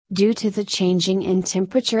Due to the changing in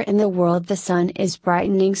temperature in the world, the sun is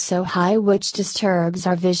brightening so high, which disturbs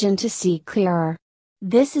our vision to see clearer.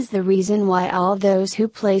 This is the reason why all those who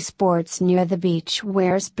play sports near the beach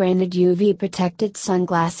wears branded UV protected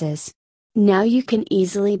sunglasses. Now you can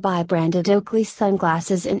easily buy branded Oakley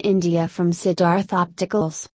sunglasses in India from Siddharth Opticals.